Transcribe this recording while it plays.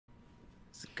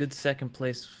It's a good second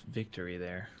place victory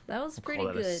there. That was We'll pretty call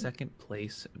that good. a second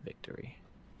place victory.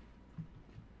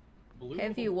 Blue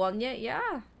Have hole. you won yet?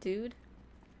 Yeah, dude.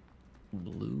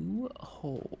 Blue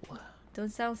hole. Don't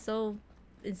sound so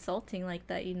insulting like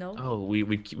that, you know? Oh,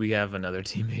 we have another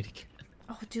teammate again.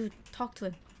 Oh, dude, talk to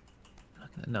him.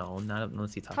 No, not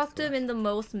unless he talks Talk to him us. in the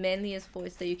most manliest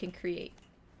voice that you can create.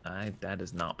 That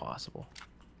is not possible.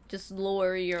 Just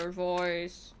lower your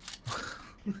voice.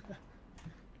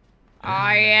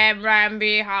 I am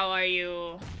Rambi, how are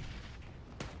you?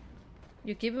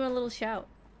 You give him a little shout.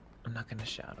 I'm not gonna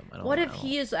shout him. What if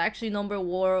he is actually number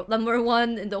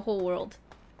one in the whole world?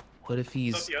 What if I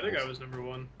he's... thought the other guy was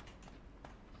 #1.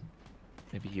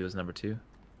 Maybe he was number 2?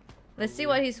 Let's see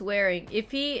what he's wearing. If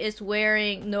he is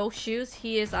wearing no shoes,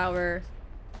 he is our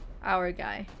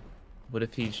guy. What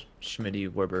if he's Schmitty,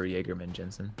 Werber, Jaegerman,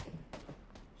 Jensen?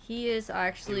 He is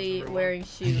actually number wearing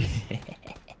shoes.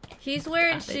 He's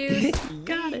wearing shoes.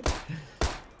 Got it.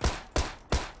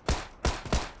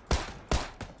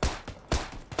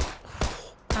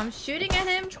 I'm shooting at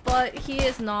him, but he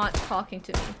is not talking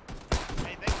to me.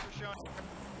 Hey, thanks for showing.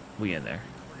 We in there.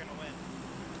 We're gonna win.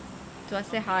 Do I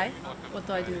say hi? What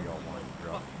do I do?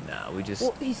 Nah, we just...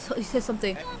 Oh, he said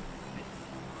something.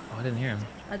 Oh, I didn't hear him.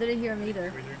 I didn't hear him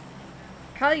either.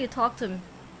 Kyle, you talk to him.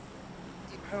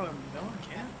 No, I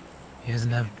can't. He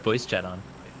doesn't have voice chat on.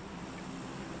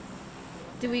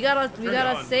 Dude, we gotta Turn it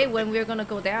on. say when we're gonna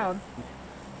go down.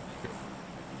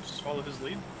 Just follow his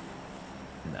lead.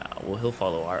 Nah, well, he'll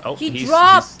follow our... Oh, He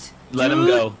dropped! Let him dude.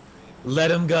 go.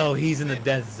 Let him go. He's in the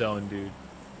death zone, dude.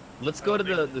 Let's go to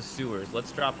the sewers.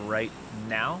 Let's drop right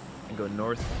now and go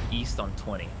northeast on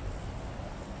 20.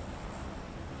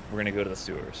 We're gonna go to the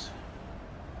sewers.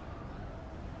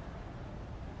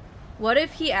 What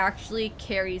if he actually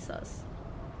carries us?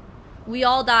 We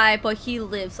all die, but he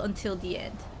lives until the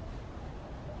end.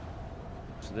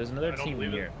 So there's another I don't team believe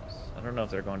it. near us. I don't know if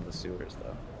they're going to the sewers,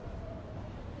 though.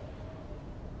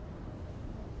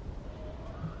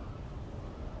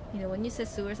 You know, when you say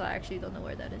sewers, I actually don't know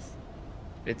where that is.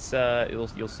 It's,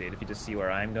 you'll see it. If you just see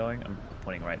where I'm going, I'm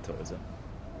pointing right towards it.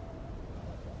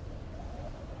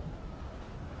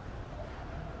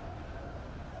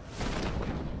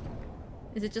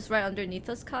 Is it just right underneath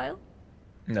us, Kyle?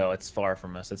 No, it's far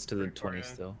from us. It's to the Pretty far, 20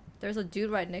 yeah. still. There's a dude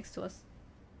right next to us.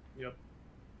 Yep.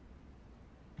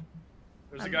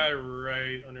 There's a guy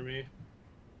right under me.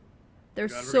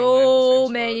 There's God, we're gonna land at the so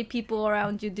same many spot. people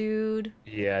around you, dude.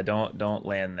 Yeah, don't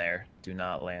land there. Do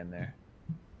not land there.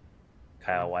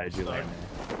 Kyle, why did you Sorry. land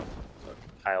there?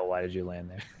 Kyle, why did you land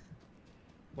there?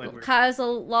 Land where? Kyle's a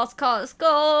lost cause.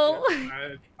 Go!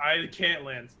 I can't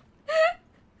land.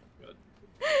 Good.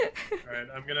 All right,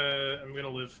 I'm gonna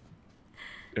live.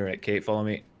 All right, Kate, follow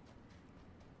me.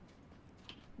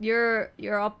 You're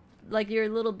up, like you're a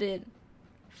little bit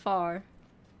far.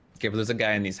 Okay, but there's a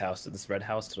guy in these houses. This red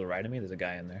house to the right of me. There's a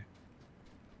guy in there.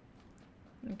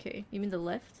 Okay, you mean the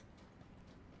left?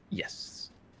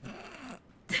 Yes.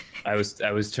 I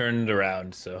was turned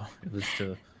around, so it was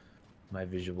to my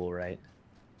visual right.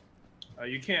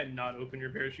 You can't not open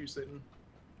your parachute, Satan.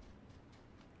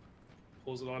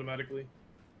 Pulls it automatically.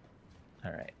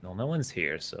 All right. Well, no one's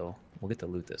here, so we'll get to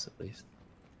loot this at least.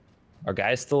 Our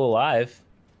guy's still alive.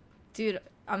 Dude,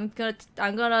 I'm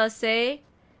gonna say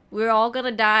we're all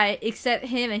gonna die except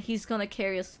him, and he's gonna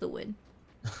carry us to the win.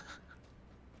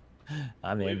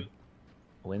 I'm Believe in. it.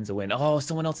 Win's a win. Oh,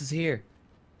 someone else is here.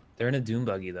 They're in a doom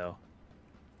buggy though.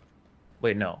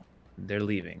 Wait, no, they're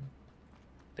leaving.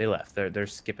 They left. They're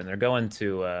skipping. They're going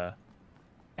to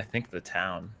I think the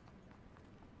town.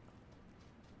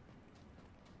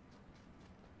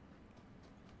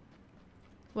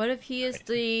 What if he is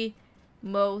the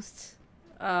most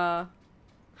hide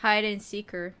and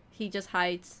seeker? He just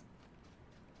hides.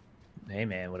 Hey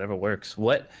man, whatever works.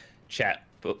 What chat?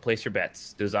 Place your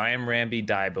bets. Does I am Rambi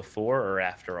die before or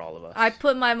after all of us? I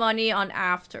put my money on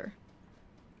after.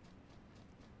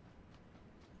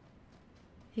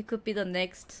 He could be the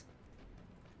next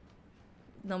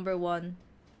 #1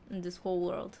 in this whole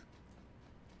world.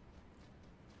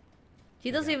 He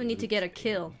We doesn't got even need to loot, get a baby.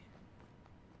 kill.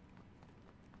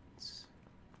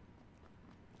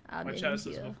 My chat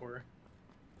says before.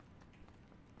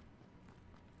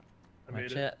 I My made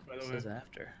chat it, by the way. says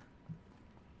after.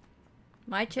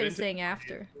 My chat is Didn't saying take-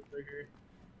 after.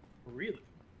 Really?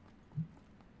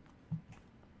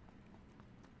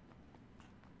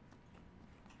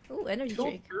 Ooh, energy Kill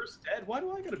drink. first dead? Why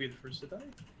do I gotta be the first to die?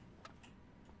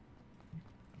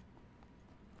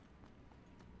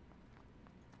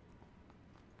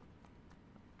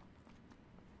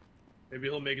 Maybe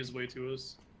he'll make his way to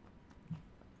us.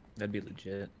 That'd be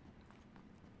legit.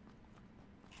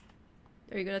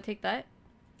 Are you gonna take that?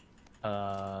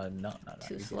 No. Too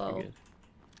You're good, slow. you're good.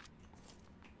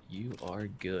 You are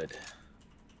good.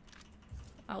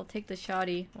 I'll take the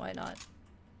shoddy. Why not?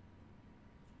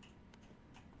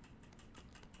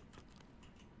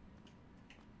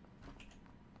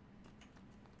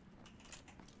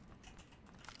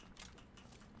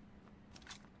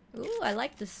 Ooh, I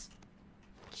like this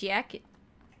jacket.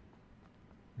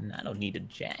 I don't need a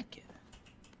jacket.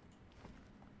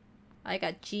 I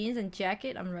got jeans and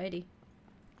jacket. I'm ready.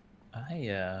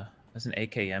 There's an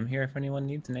AKM here if anyone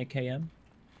needs an AKM.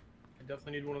 I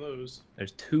definitely need one of those.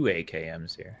 There's 2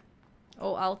 AKMs here.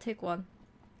 Oh, I'll take one.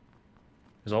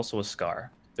 There's also a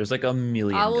Scar. There's like a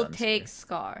million I will guns take here.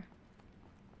 Scar.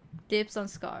 Dips on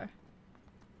Scar.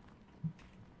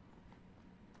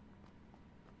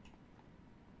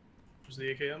 There's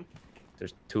the AKM.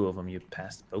 There's 2 of them. You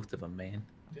passed both of them, man.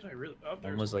 Did I really? Oh,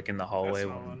 One was like in the that's hallway.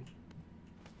 not one.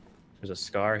 There's a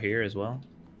Scar here as well.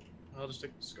 I'll just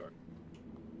take the scar.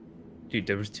 Dude,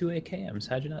 there was 2 AKMs.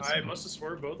 How'd you not see I them? must have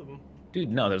swerved both of them. Dude,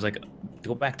 no, there's like...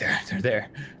 Go back there. They're there.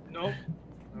 Nope.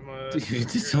 I'm Dude,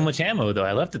 there's so much ammo, though.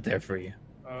 I left it there for you.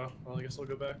 Well, I guess I'll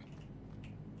go back.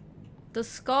 The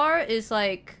Scar is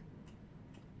like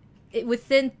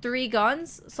within 3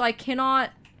 guns, so I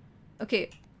cannot. Okay.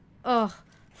 Oh,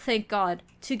 thank God.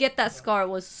 To get that Scar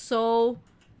was so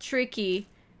tricky.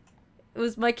 It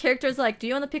was my character's like, "Do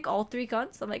you want to pick all 3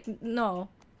 guns?" I'm like, "No."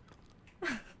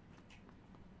 This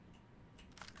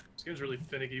game's really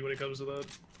finicky when it comes to that.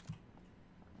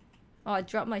 Oh, I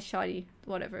dropped my shoddy.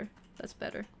 Whatever. That's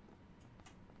better.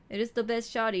 It is the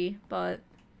best shoddy, but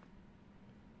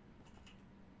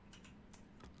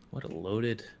What a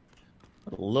loaded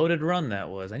run that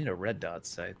was. I need a red dot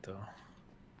sight, though.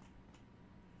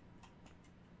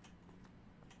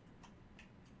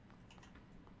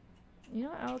 you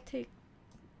know, I'll take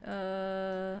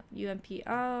UMP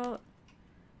out.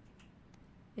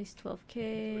 Ace Is there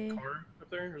 12K. a car up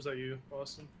there, or is that you,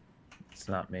 Austin? It's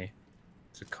not me.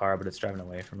 It's a car, but it's driving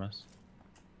away from us.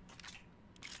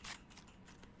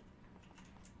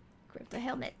 Grab the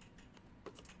helmet.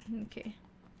 Okay.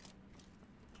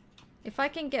 If I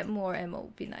can get more ammo,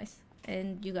 would be nice.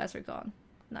 And you guys are gone.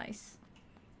 Nice.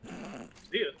 See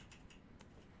ya.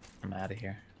 I'm out of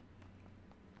here.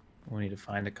 We need to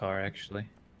find a car, actually.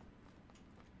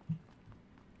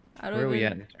 I Where are we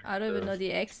at? I don't even know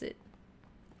the exit.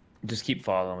 Just keep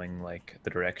following, like, the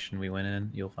direction we went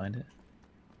in. You'll find it.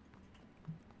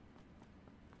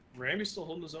 Ramby's still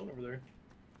holding his own over there.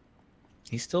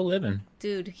 He's still living.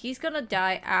 Dude, he's gonna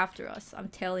die after us. I'm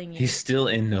telling you. He's still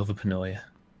in Nova Panoia.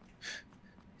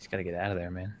 He's gotta get out of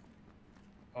there, man.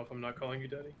 Oh, if I'm not calling you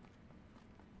daddy.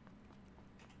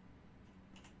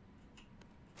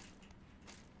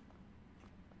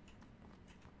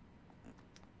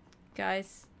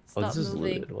 Guys, Oh, stop this is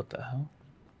moving. looted. What the hell?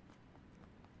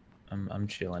 I'm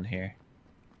chilling here.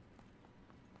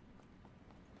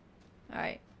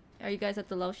 Alright. Are you guys at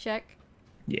the love shack?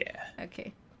 Yeah.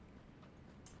 Okay.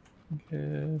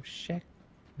 Love shack,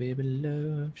 baby,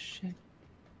 love shack.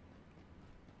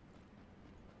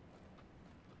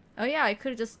 Oh yeah, I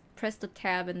could have just pressed the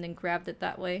tab and then grabbed it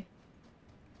that way.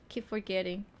 Keep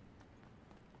forgetting.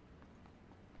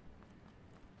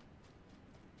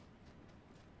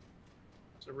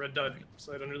 There's a red dot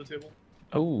slide under the table.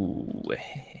 Oh.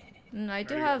 I do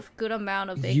There you have good amount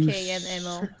of You AKM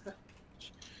ammo,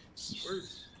 Swerve.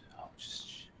 Oh,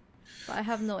 just... but I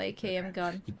have no AKM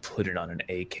gun. You put it on an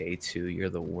AK too. You're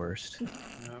the worst. Yeah.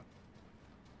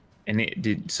 And it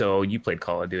did. So you played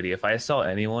Call of Duty. If I saw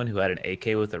anyone who had an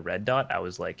AK with a red dot, I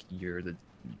was like, "You're the."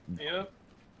 Yeah.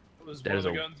 That was That one is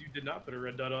of the a- guns you did not put a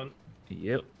red dot on.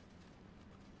 Yep.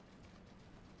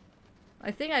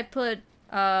 I think I put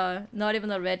not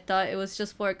even a red dot. It was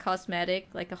just for a cosmetic,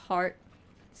 like a heart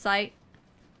sight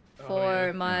Oh, for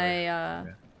yeah. my Yeah.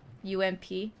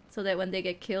 UMP, so that when they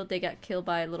get killed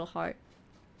by a little heart.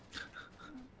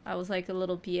 I was like a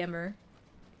little BMer.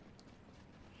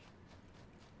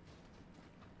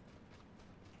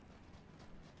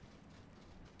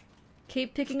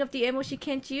 Keep picking up the ammo she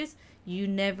can't use. You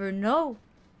never know.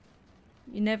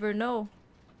 You never know.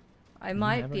 I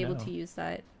might never be able know. to use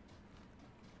that.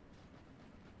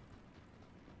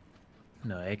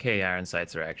 No, AK iron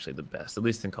sights are actually the best, at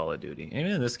least in Call of Duty.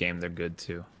 Even in this game, they're good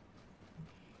too.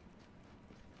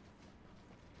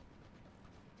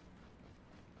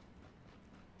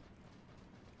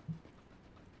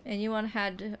 Anyone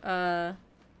had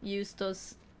used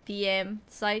those BM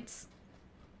sights?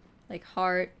 Like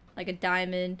heart, like a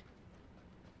diamond.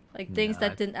 Like things Nah,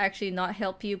 that didn't actually not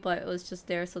help you, but it was just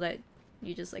there so that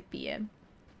you just like BM.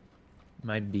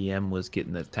 My BM was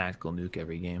getting the tactical nuke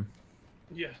every game.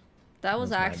 Yeah. That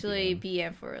was That's my actually BM.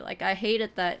 BM for like I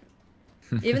hated that.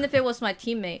 Even if it was my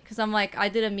teammate, because I'm like I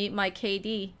didn't meet my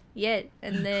KD yet,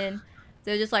 and then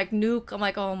they're just like nuke. I'm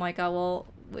like, oh my god, well,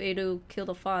 way to kill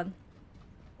the fun.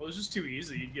 Well, it's just too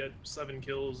easy. You get 7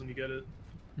 kills and you get it.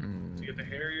 So you get the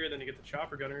Harrier, then you get the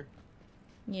Chopper Gunner.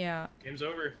 Yeah. Game's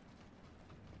over.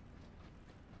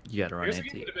 You gotta I run guess the game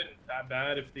anti. would have been that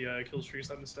bad if the kill streaks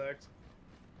hadn't stacked.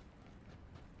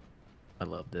 I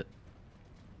loved it.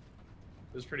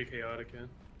 It was pretty chaotic, yeah.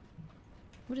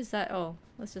 What is that? Oh,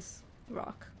 let's just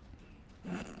rock.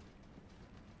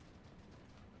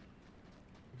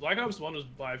 Black Ops 1 was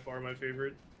by far my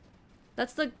favorite.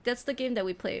 That's the game that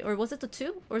we played, or was it the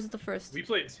 2, or is it the first? We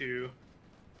played 2.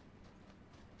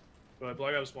 But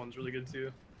Black Ops 1's really good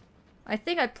too. I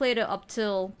think I played it up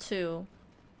till 2.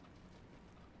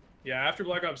 Yeah, after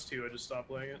Black Ops 2, I just stopped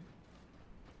playing it.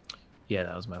 Yeah,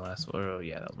 that was my last one. Oh,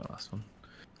 yeah, that was my last one.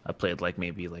 I played like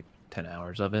maybe like 10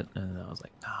 hours of it, and I was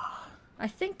like, nah. I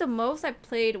think the most I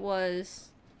played was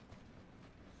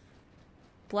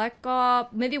Black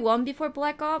Ops, maybe one before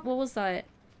Black Ops. What was that? It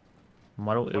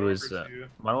Modern was Warfare 2.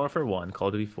 Modern Warfare 1, Call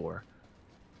of Duty 4,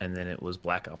 and then it was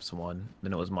Black Ops 1,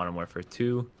 then it was Modern Warfare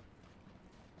 2,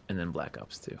 and then Black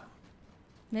Ops 2.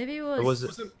 Maybe it Or was. was it?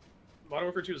 Wasn't Modern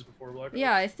Warfare 2 was before Black Ops?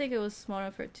 Yeah, I think it was Modern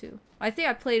Warfare 2. I think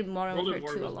I played Modern World Warfare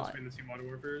of 2 a War was lot. between the 2 Modern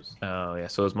Warfares. Oh, yeah,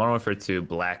 so it was Modern Warfare 2,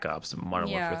 Black Ops, Modern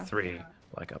Yeah. Warfare 3,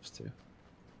 Black Ops 2.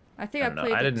 I think I I don't know,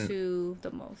 played I the didn't- 2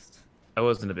 the most. I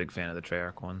wasn't a big fan of the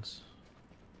Treyarch ones.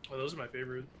 Oh, those are my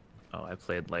favorite. Oh, I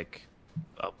played like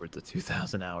upwards of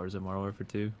 2,000 hours of Modern Warfare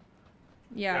 2.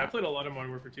 Yeah, I Yeah. played a lot of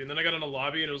Modern Warfare 2, and then I got in a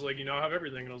lobby and it was like, you now have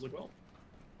everything, and I was like, well,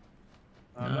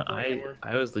 I'm not playing anymore.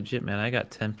 I was legit, man. I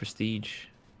got 10 prestige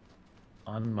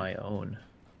on my own.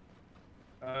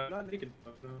 Not naked,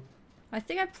 no. I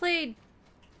think I played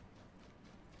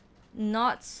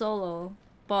not solo,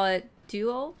 but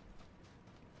duo.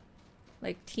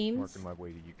 Like teams. Working my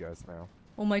way to you guys now.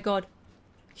 Oh my god.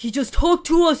 He just talked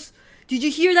to us! Did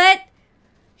you hear that?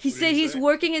 He What did said he he's say?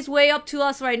 working his way up to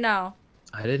us right now.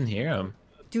 I didn't hear him.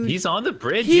 Dude, He's on the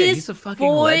bridge. Yeah, his he's a fucking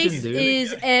voice legend, dude.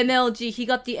 is MLG. He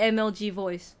got the MLG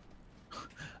voice.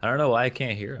 I don't know why I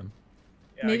can't hear him.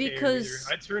 Yeah, Maybe I can't hear him either. 'cause-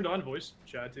 I turned on voice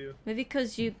chat too. Maybe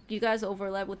because you guys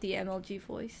overlap with the MLG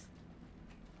voice.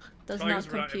 Does Probably not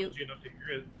 'cause we're not compute. MLG enough to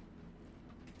hear it.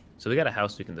 So we got a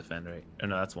house we can defend, right? Oh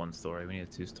no, that's one story. We need a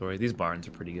 2-story. These barns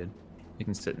are pretty good. We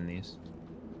can sit in these.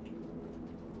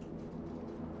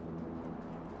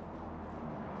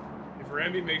 If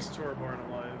Rambi makes it to our barn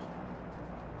alive,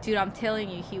 Dude, I'm telling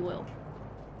you, he will.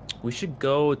 We should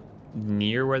go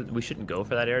near where we shouldn't go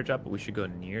for that airdrop, but we should go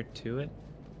near to it.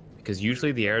 Because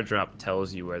usually the airdrop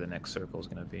tells you where the next circle is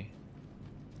gonna be.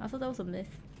 I thought that was a myth.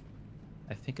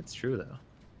 I think it's true though.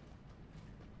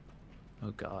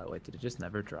 Oh god, wait, did it just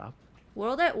never drop?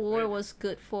 World at War Wait. was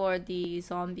good for the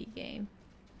zombie game.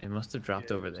 It must have dropped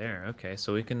Yeah, over there. Okay,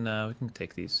 so we can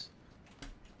take these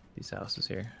houses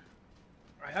here.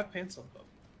 I have pants on though.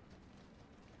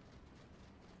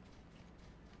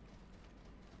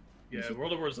 Yeah, should-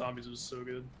 World of War Zombies was so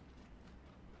good.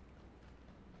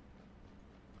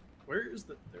 Where is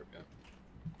the? There we go.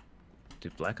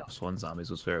 Dude, Black Ops 1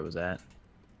 Zombies was where it was at.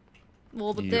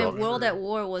 Well, but You then don't World remember- at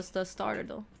War was the starter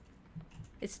though.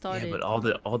 It started. Yeah,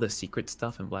 but all the secret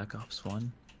stuff in Black Ops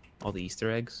 1, all the Easter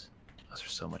eggs, those are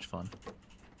so much fun.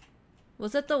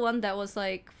 Was it the one that was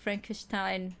like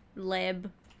Frankenstein lab?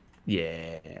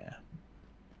 Yeah.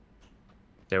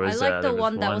 There I was like the there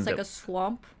one that was like a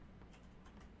swamp.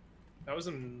 That was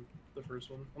in the first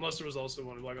one. Unless there was also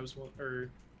one in Black Ops 1 or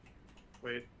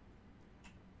wait.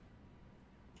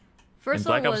 First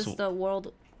Black one Ops was the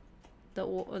world. The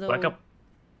Black Ops.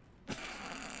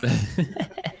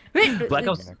 Wait, Black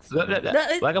Ops. Next.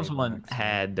 Black Ops 1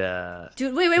 had.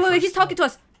 Dude, wait! He's talking to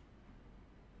us.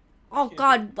 Oh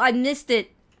God, I missed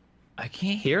it. I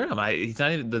can't hear him. He's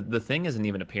not even. The thing isn't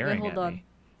even appearing. Wait, hold at on. me.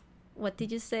 What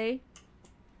did you say?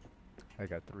 I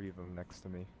got 3 of them next to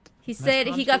me. He said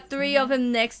he got 3 of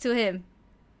them next to him.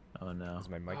 Oh no. Is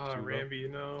my mic Ah, too low?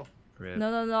 Rambi, no. Rip.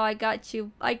 No, I got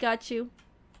you. I got you.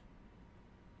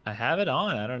 I have it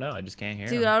on. I don't know. I just can't hear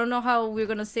Dude, him. I don't know how we're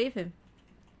gonna save him.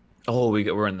 Oh,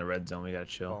 we're in the red zone. We gotta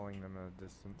chill. Following them at a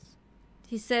distance.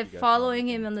 He said You guys following know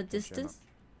we him can on the push him up. distance.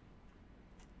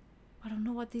 I don't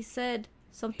know what he said.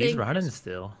 Something. He's running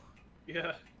still.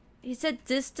 Yeah. He said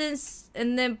distance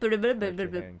and then Make your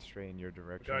hand straight in your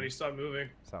direction. God, he stopped moving.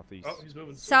 Southeast. Oh, he's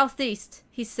moving. still. southeast.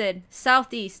 He said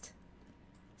southeast.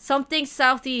 Something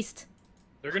southeast.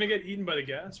 They're gonna get eaten by the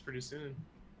gas pretty soon.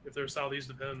 If they're southeast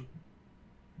of him.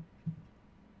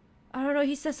 I don't know.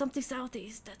 He said something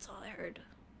southeast. That's all I heard.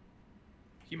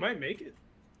 He might make it.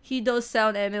 He does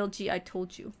sound MLG. I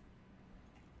told you.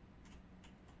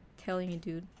 telling you,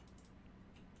 dude.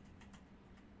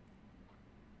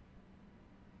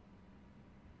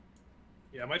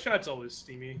 Yeah, my chat's always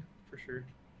steamy, for sure.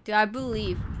 Dude, I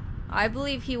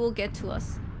believe he will get to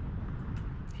us.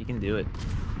 He can do it.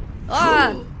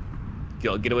 Ah!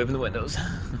 Yo, get away from the windows.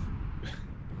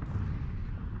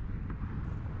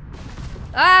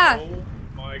 Ah! Oh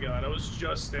my god, I was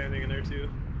just standing in there too.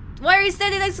 Why are you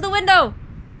standing next to the window?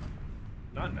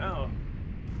 Not now.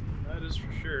 That is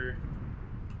for sure.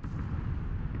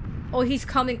 Oh, he's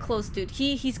coming close, dude.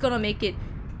 He's gonna make it.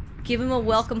 Give him a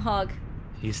welcome hug.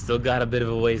 He's still got a bit of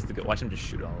a ways to go. Watch him just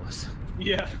shoot all of us.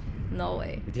 Yeah. No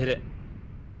way. We did it.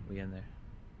 We in there.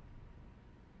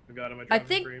 I got him.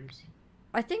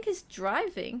 I think he's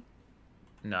driving.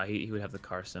 No, he would have the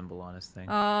car symbol on his thing.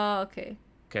 Oh, okay.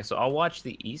 Okay, so I'll watch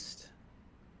the east.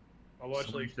 I'll watch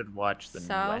Someone like should watch the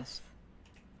South. west.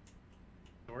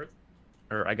 north.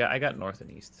 Or I got north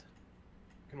and east.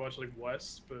 I can watch like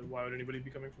west, but why would anybody be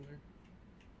coming from there?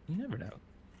 You never know.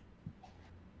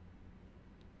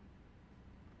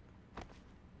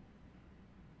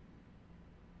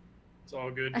 It's all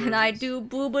good. And I bros. do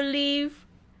believe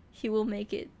he will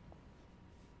make it.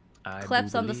 I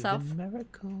Claps do on the believe south. in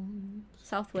miracles.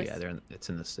 Southwest. Yeah, it's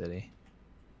in the city.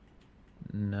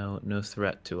 No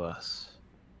threat to us.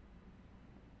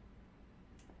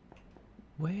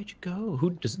 Where'd you go?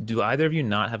 Do either of you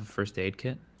not have a first aid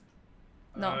kit?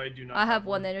 No, I do not. I have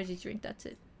one energy drink. That's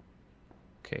it.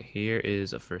 Okay, here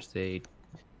is a first aid.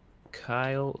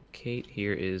 Kyle, Kate,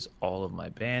 here is all of my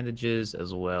bandages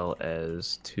as well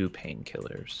as 2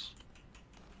 painkillers.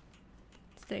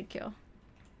 Thank you.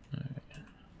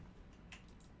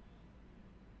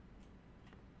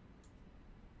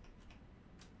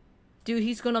 Dude,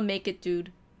 he's gonna make it,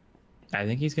 dude. I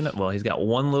think he's gonna. Well, he's got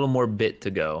one little more bit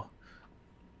to go.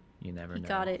 You never know. He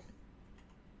got it.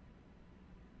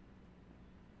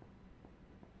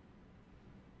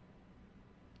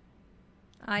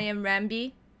 I am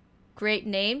Ramby. Great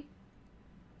name.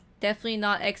 Definitely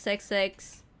not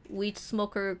XXX. Weed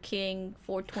Smoker King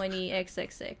 420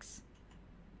 XXX.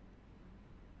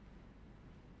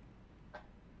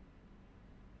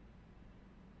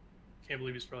 Can't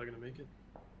believe he's probably gonna make it.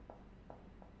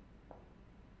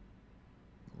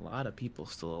 A lot of people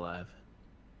still alive.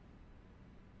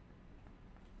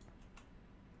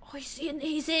 Oh, he's in,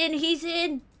 he's in, he's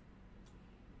in!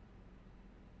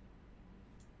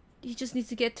 He just needs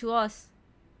to get to us.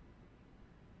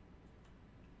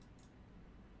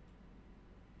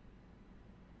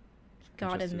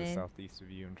 Got Just him, to the man. southeast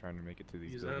of you and trying to make it to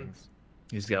these He's in. buildings.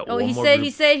 He's got Oh, one he more said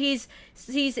group.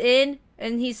 he's in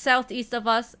and he's southeast of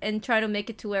us and trying to make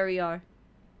it to where we are.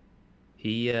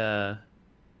 He has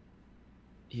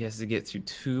to get through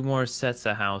 2 more sets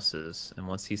of houses, and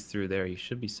once he's through there, he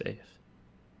should be safe.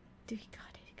 Dude, he got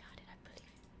it, I believe it.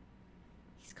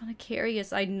 He's gonna carry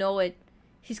us, I know it.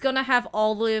 He's gonna have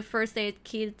all the first aid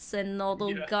kits and all the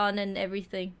Yeah. gun and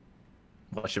everything.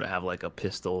 Watch him have like a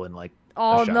pistol and like.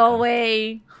 Oh, no shotgun.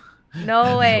 way.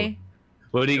 No way.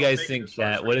 What do you He'll guys make it think, as far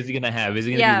as chat? What is he gonna have? Is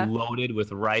he gonna Yeah. be loaded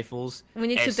with rifles, We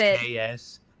need to bet.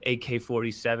 SKS,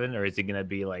 AK-47, or is he gonna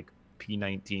be like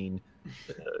P19,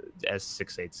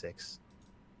 S686?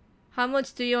 How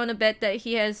much do you wanna bet that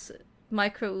he has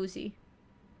micro Uzi?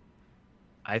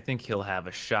 I think he'll have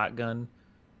a shotgun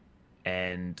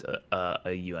and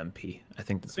a UMP. I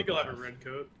think I that's think what he'll he'll have a red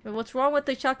coat. But what's wrong with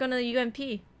the shotgun and the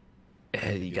UMP?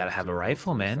 You gotta have a To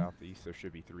rifle, the man. Southeast, there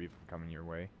should be 3 of them coming your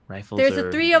way. Rifles There's are...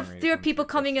 a three of people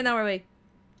coming in our way.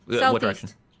 What direction?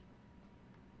 Southeast.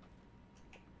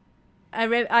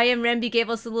 I am Ramby gave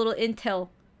us a little intel.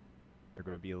 They're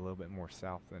going to be a little bit more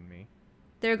south than me.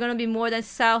 They're gonna be more than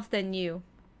south than you.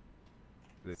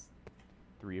 There's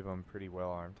 3 of them pretty well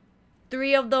armed.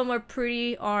 3 of them are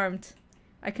pretty armed.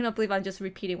 I cannot believe I'm just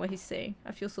repeating what he's saying.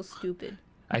 I feel so stupid.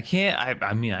 I can't.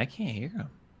 I mean, I can't hear him.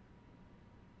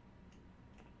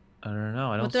 I don't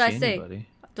know. I don't What did I see say? anybody.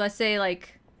 Do I say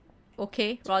like,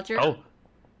 okay, Roger? Oh,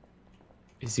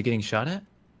 is he getting shot at?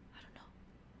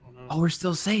 Oh no. Oh, we're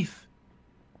still safe.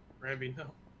 Ramby, no.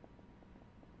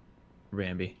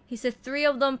 Ramby. He said 3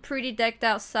 of them pretty decked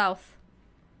out south.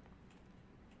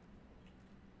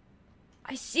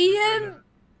 I see him!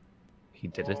 He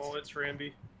did it. Oh, it's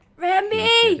Ramby. He did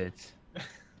Ramby! it.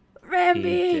 He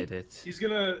Ramby! did it. He's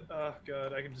gonna. Oh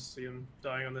god, I can just see him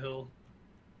dying on the hill.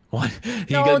 What?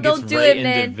 He No, gets don't do right it,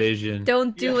 man. into vision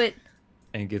Don't do Yeah. it.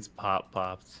 and gets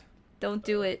popped. Don't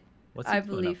do it. What's I he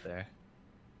doing believe. up there?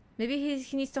 Maybe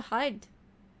he needs to hide.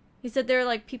 He said there are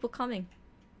like people coming.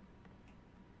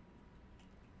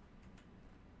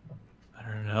 I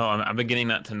don't know. I'm beginning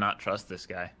not to trust this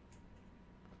guy.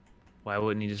 Why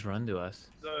wouldn't he just run to us?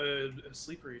 A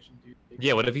sleeper agent, dude.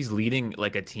 Yeah, what if he's leading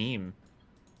like a team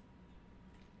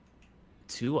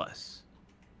to us?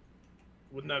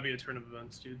 Wouldn't that be a turn of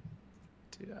events, dude?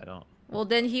 Dude, I don't. Well,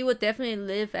 then he would definitely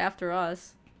live after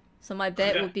us. So my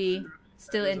bet Yeah, would be true.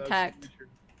 still That is intact. absolutely true.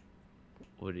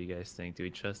 What do you guys think? Do we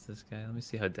trust this guy? Let me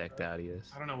see how decked out he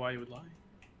is. I don't know why you would lie.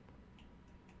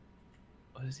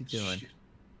 What is he doing? Shoot.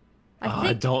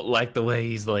 I don't like the way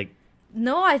he's like.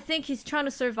 No, I think he's trying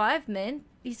to survive, man.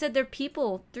 He said there are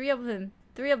people, three of them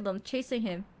chasing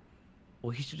him.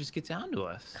 Well, he should just get down to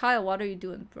us. Kyle, what are you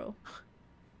doing, bro?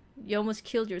 You almost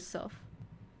killed yourself.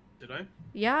 Did I?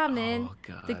 Yeah, man. Oh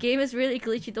god. The game is really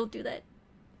glitchy. Don't do that.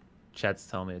 Chat's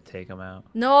telling me to take him out.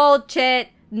 No, chat.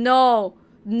 No.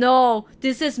 No.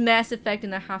 This is Mass Effect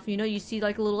and a half. You know, you see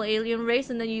like a little alien race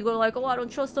and then you go like, oh, I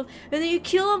don't trust them. And then you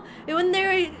kill them and when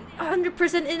they're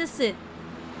 100% innocent.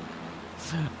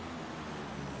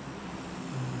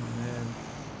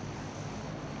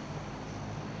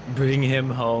 Bring him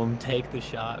home. Take the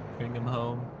shot. Bring him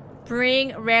home.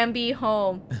 Bring Ramby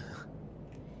home.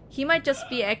 He might just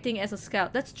be acting as a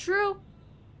scout. That's true.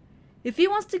 If he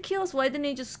wants to kill us, why didn't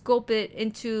he just scope it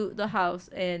into the house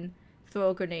and throw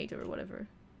a grenade or whatever?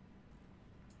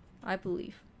 I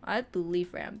believe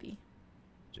Ramby.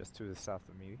 Just to the south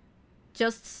of me,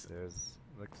 Just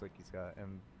looks like he's got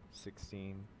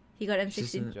M16. he got He's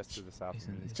just M16. in- Just to the south he's of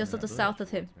in- me. he's Just in to the that south bush.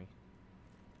 of him. Towards me.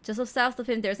 Just to the south of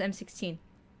him, there's M16.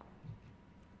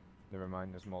 Never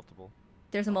mind, there's multiple.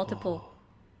 There's a multiple. Oh.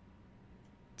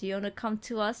 Do you want to come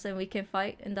to us and we can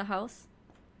fight in the house?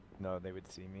 No, they would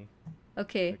see me.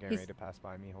 Okay. They're getting ready to pass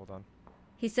by me. Hold on.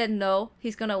 He said no.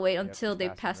 He's gonna wait Yep, until he's they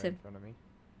passing pass right in him. front of me.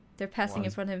 They're passing in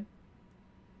One's- front of him.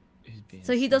 He's being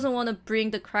So he sneaky. doesn't want to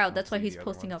bring the I crowd. don't That's why see he's the other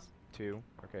posting up. ones. 2.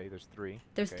 Okay, there's 3.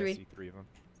 There's okay, three. I see 3 of them.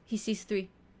 He sees 3.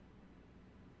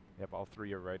 Yep, all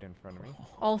 3 are right in front of me.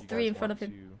 All You 3 guys in front want of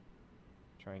him.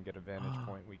 to try and get a vantage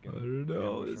point. We I can. don't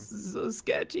know. ambush This him. is so He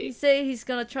sketchy. say he's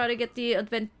gonna try to get the Oh,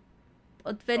 I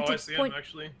advantage see point. him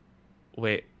actually.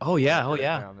 Wait. Oh yeah. Oh Right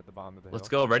yeah. down at the bottom of the Let's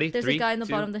hill. go. Ready? There's a 3, guy in the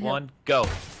 2, bottom of the hill. 1, go.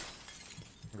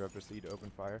 I'm gonna proceed to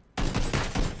open fire.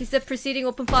 He said proceeding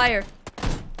open fire.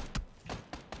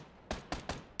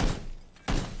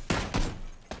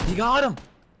 He got him.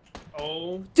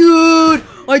 Oh, Dude,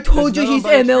 I told There's you he's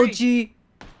another one by the MLG.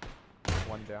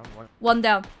 1 down. 1. One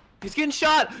down. He's getting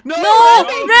shot. No. No,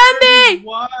 Ramby! Ramby!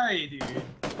 Why, dude?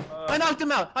 I knocked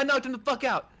him out. I knocked him the fuck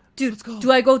out. Dude, Let's go.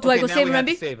 do I go? Do I Okay, go now save we have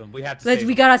to Ramby? save him. We have to Let's. save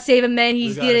We him. gotta save him, man. We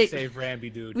He's gotta get it. save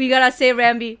Ramby, dude. We gotta save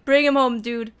Ramby. Bring him home,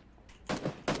 dude.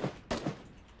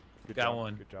 Good Got job.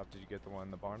 one. Good job. Did you get the one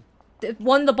in the barn?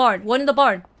 One in the barn. One in the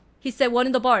barn. He said one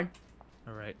in the barn.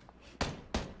 All right.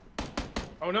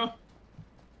 Oh no.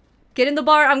 Get in the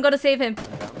bar. I'm gonna save him. I'm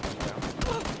down.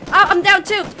 Ah, I'm down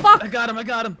too. Fuck. I got him. I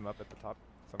got him. I'm up at the top.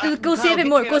 Go Kyle, save him get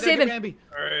more. me Go out there, save him. get Ramby.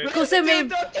 Alright. Go save Dude, him.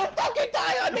 Don't you fucking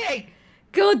die on me.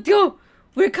 Go.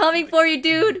 We're coming for you,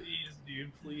 dude. Please,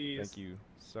 dude, please. Thank you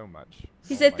so much.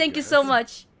 He Oh said my thank you so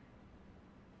goodness.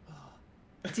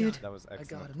 much. Dude. That was I excellent.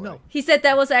 got him. play. No. He said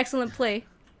that was excellent play.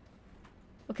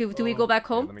 Okay, do we go back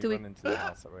Here, home? let me Do we? run into the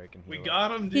house that way I can We heal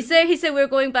got him, dude. He said we're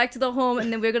going back to the home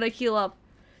and then we're gonna heal up.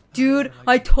 Dude,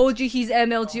 I told you he's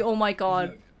MLG. Oh my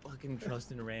god. Fucking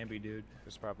trusting Ramby, dude.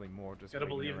 There's probably more just Gotta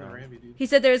waiting believe in around. Ramby, dude. He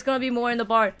said there's gonna be more in the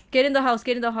bar. Get in the house.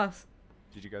 Get in the house.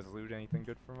 Did you guys loot anything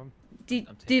good from him? Did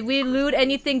I'm taking did we this first loot aid.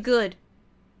 anything good?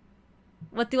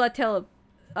 What do I tell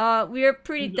him? We are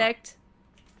pretty No. decked.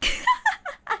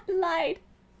 I lied.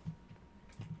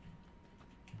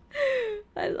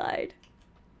 I lied.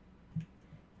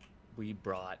 We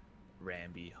brought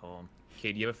Ramby home.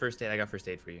 Okay, do you have a first aid? I got first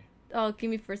aid for you. Oh, give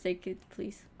me first aid kit,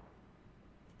 please.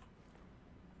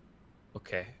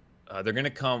 Okay. They're gonna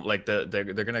come like they're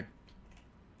gonna.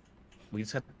 We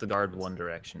just have to guard one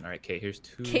direction. All right, Kate. Here's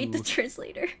Kate the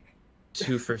translator.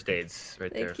 2 first aids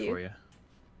right Thank there you. for you.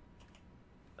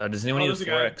 Does anyone Oh, need a there's a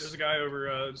guy. 4x? There's a guy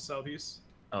over southeast.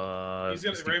 He's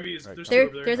got Steve- Ramby. Is Right. there's two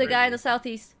over there. There's a guy in Ramby. the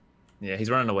southeast. Yeah, he's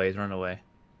running away. He's running away.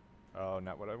 Oh,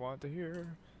 not what I want to hear.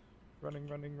 Running.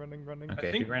 Okay,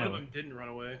 I think he ran one of away. them didn't run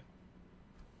away.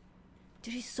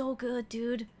 Dude, he's so good,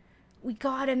 dude. We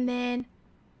got him, man.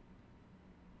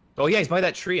 Oh yeah, he's by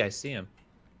that tree. I see him.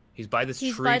 He's by this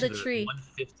He's tree. by to the tree.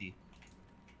 150.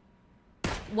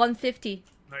 150.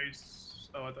 Nice.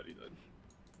 Oh, I thought he did.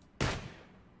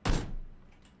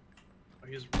 Oh,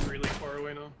 he's really far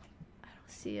away now. I don't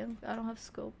see him. I don't have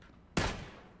scope. All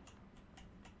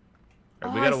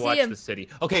right, we Oh, I gotta see watch him. the city.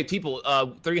 Okay, people.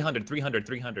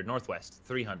 300 northwest.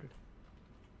 300.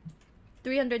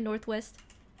 300 northwest.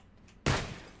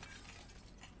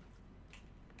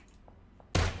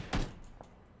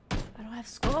 I don't have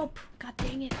scope. God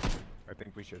dang it. I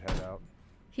think we should head out.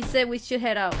 He said we should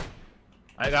head out.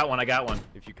 I got one.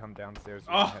 If you come downstairs,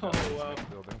 we Oh, can head out to this wow. next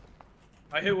building.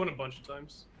 I hit one a bunch of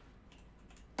times.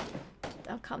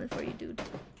 I'm coming for you, dude.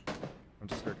 I'm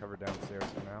just gonna cover downstairs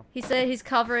for now. He said he's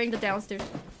covering the downstairs.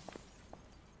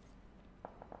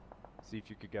 See if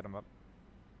you could get him up.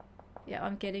 Yeah,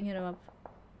 I'm getting him up.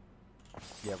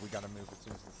 Yeah, we gotta move as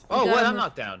soon as this. Oh, gotta what? I'm move.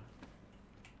 knocked down.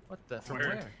 What the? From Where?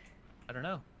 where? I don't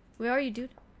know. Where are you, dude?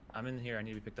 I'm in here. I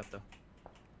need to be picked up though.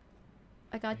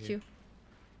 I got Here. you.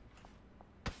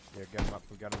 Yeah, get him up.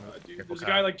 We gotta move. Dude, Careful, there's a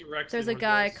Kyle. guy like directly. There's a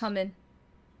guy northwest. coming.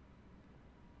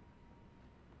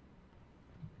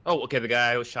 Oh, okay. The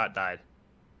guy who was shot died.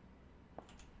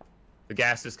 The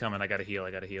gas is coming. I gotta heal.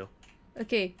 I gotta heal.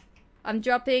 Okay. I'm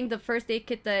dropping the first aid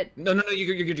kit that... No, no, no.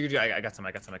 You're good. You're good. I got some.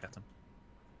 I got some.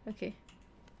 Okay.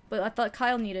 But I thought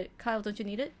Kyle needed it. Kyle, don't you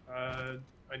need it?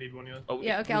 I need one, yeah. Oh,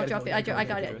 Yeah, okay, we I'll gotta drop go, it. we I gotta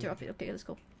got go, it. Drop it. Okay, let's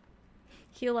go.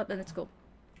 Heal up and let's go.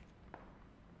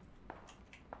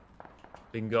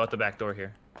 We can go out the back door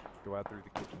here. Go out through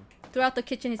the kitchen. Throughout the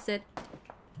kitchen, he said. I'm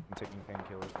taking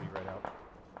painkillers. Be right out.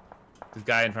 This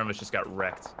guy in front of us just got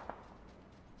wrecked.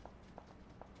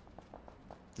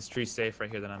 This tree's safe right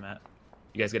here that I'm at.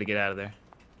 You guys gotta get out of there.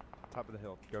 Top of the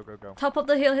hill. Go, go, go. Top of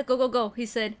the hill, go, go, go, he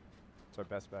said. It's our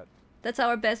best bet. That's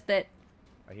our best bet.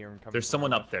 I hear him coming. There's from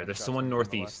someone the up there. left. There's Shots someone coming from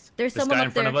the left. northeast. There's this someone guy up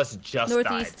in front there. of us just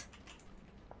Northeast.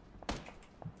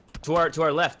 died. To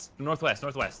our left. Northwest.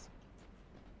 Northwest.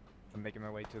 I'm making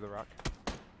my way to the rock.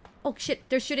 Oh shit,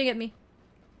 they're shooting at me.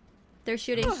 They're I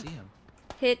shooting. don't see him.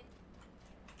 Hit.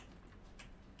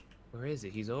 Where is he?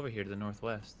 He's over here to the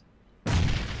northwest.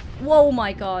 Whoa,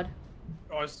 my god.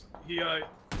 Oh, he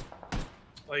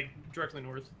like directly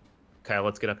north. Kyle,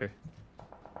 let's get up here.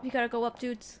 We gotta go up,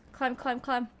 dudes. Climb, climb,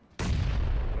 climb.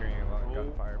 Hearing a lot of Oh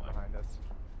gunfire my. behind us.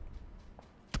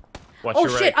 Watch Oh your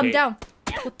shit, right, I'm Kate. down.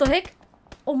 What the heck?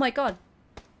 Oh my god.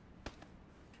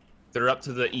 They're up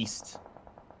to the east.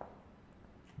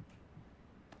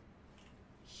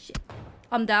 Shit.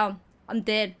 I'm down. I'm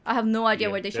dead. I have no idea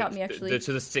Yeah, where they they're- shot me, actually. They're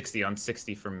to the 60, on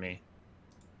 60 from me.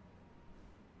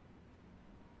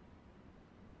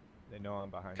 They know I'm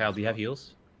behind. Kyle, us. do you have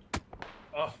heals?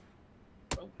 Oh.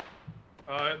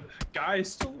 Well,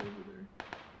 guy's still over there.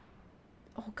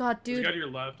 Oh god, There's a dude. guy to your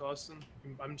left, Austin.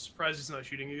 I'm surprised he's not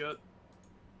shooting you yet.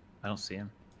 I don't see him.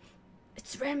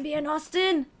 It's Ramby and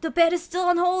Austin. The bed is still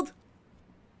on hold.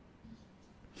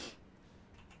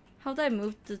 How did I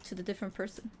move to the different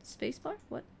person? Spacebar?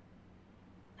 What?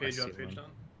 Page see up, page one.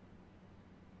 down.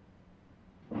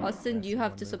 Austin, I see you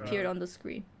have one disappeared moving. on the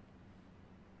screen.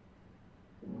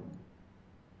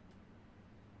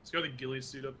 He's got the ghillie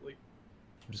suit up, like.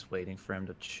 I'm just waiting for him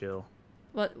to chill.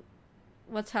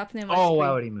 What's happening on my Oh, screen?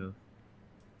 why would he move?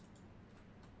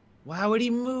 Why would he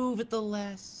move at the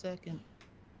last second?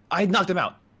 I knocked him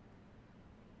out.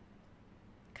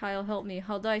 Kyle, help me.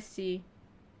 How do I see?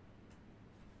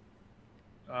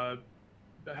 How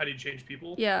do you change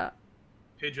people? Yeah.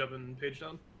 Page up and page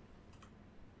down.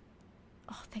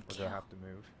 Oh, We're thank you. gonna have to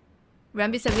move.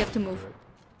 Ramby said we have to Do move.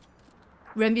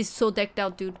 it. Ramby's so decked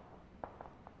out, dude.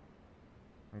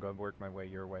 I'm gonna work my way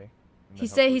your way. and He then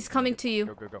said hopefully he's we can coming get- to you.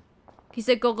 Go, go, go. He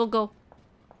said go, go, go.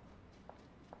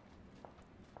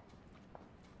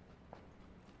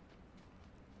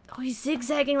 Oh, he's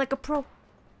zigzagging like a pro.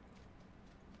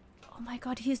 Oh my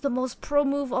god, he's the most pro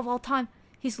move of all time.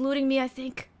 He's looting me, I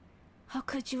think. How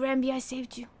could you, Ramby? I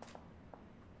saved you.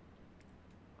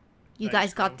 You Nice,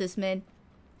 guys got bro. this, man.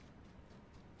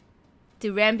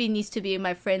 Dude, Ramby needs to be in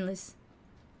my friend list.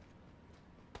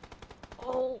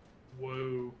 Oh,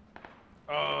 Whoa.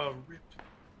 Ripped.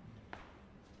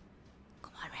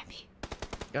 come on, Ramby.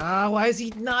 Ah, why is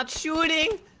he not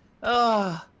shooting?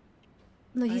 Ah,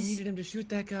 No, I he's... needed him to shoot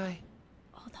that guy.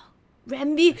 Oh no.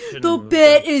 Ramby, shouldn't the have moved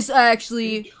bet that. is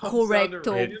actually He jumps under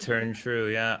correcto. it. It turned true,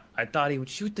 yeah. I thought he would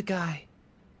shoot the guy.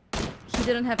 He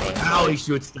didn't have aim. Now he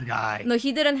shoots the guy. No,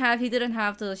 he didn't have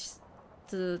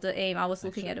the aim. I was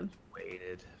looking at him.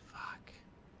 Waited. Fuck.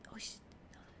 Oh,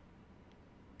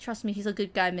 trust me, he's a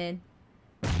good guy, man.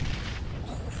 Oh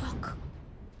fuck.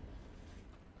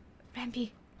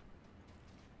 Ramby.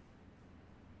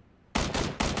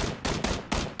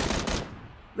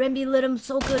 Ramby lit him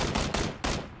so good.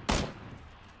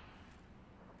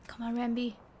 Come on,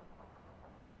 Ramby.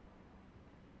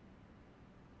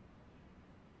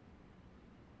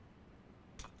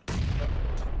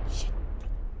 Shit.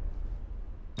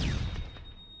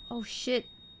 Oh shit.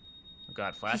 Oh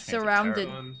god, flashbangs He's are surrounded.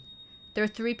 terrible. There are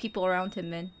 3 people around him,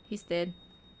 man. He's dead.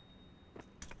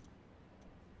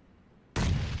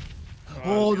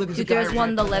 Oh, look at the Dude, guy there's right one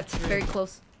on the by left, that tree. very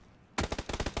close.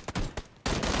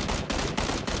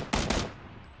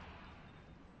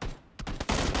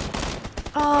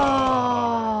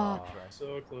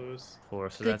 close. 4,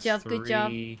 so Good that's job, 3. good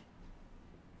job.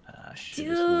 Ah, shit,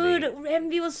 this will Dude, be-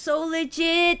 Ramby was so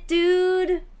legit,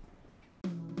 dude.